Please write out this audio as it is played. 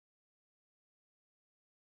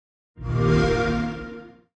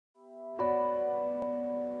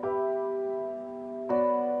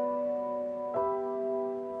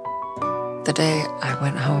the day I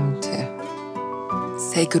went home to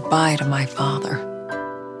say goodbye to my father,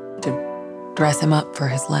 to dress him up for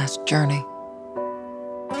his last journey,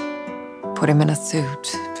 put him in a suit,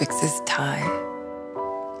 fix his tie.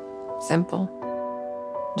 Simple.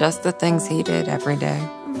 Just the things he did every day.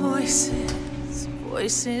 Voices,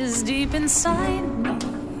 voices deep inside me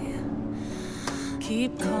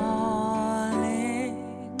keep calling,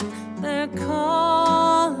 they're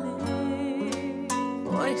calling.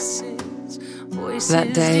 Voices, voices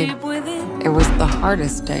That day, deep within. it was the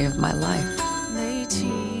hardest day of my life. They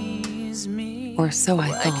tease me. Or so I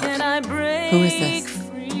Why can't I thought. break Who is this?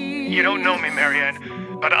 free? You don't know me, Marianne,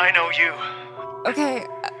 but I know you. Okay,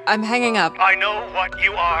 I'm hanging up. I know what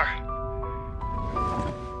you are.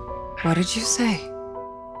 What did you say?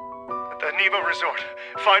 The Neva Resort.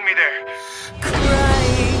 Find me there.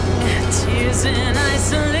 Crying tears in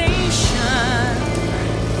isolation.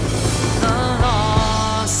 The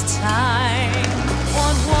lost time.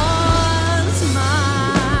 What was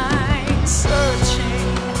mine?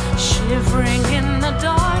 Searching, shivering in the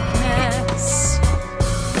darkness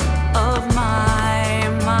of my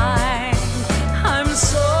mind. I'm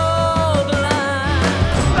so blind.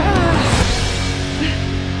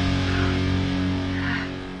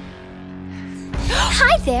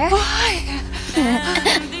 Hi there. Why?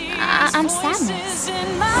 I'm Sadness.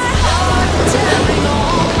 In my heart, tearing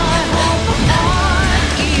all my hope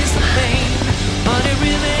apart. Ease the pain, but it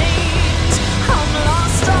remains. I'm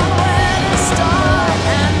lost on where to start,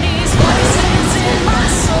 and these voices in my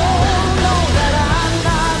soul know that I'm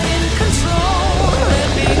not in control. Let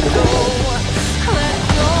me go, let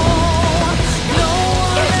go. No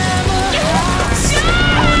one ever has to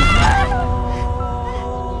know.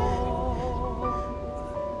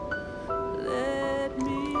 Let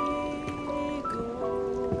me go.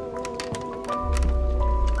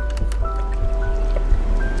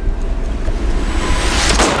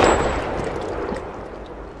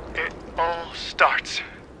 It all starts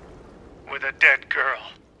with a dead girl.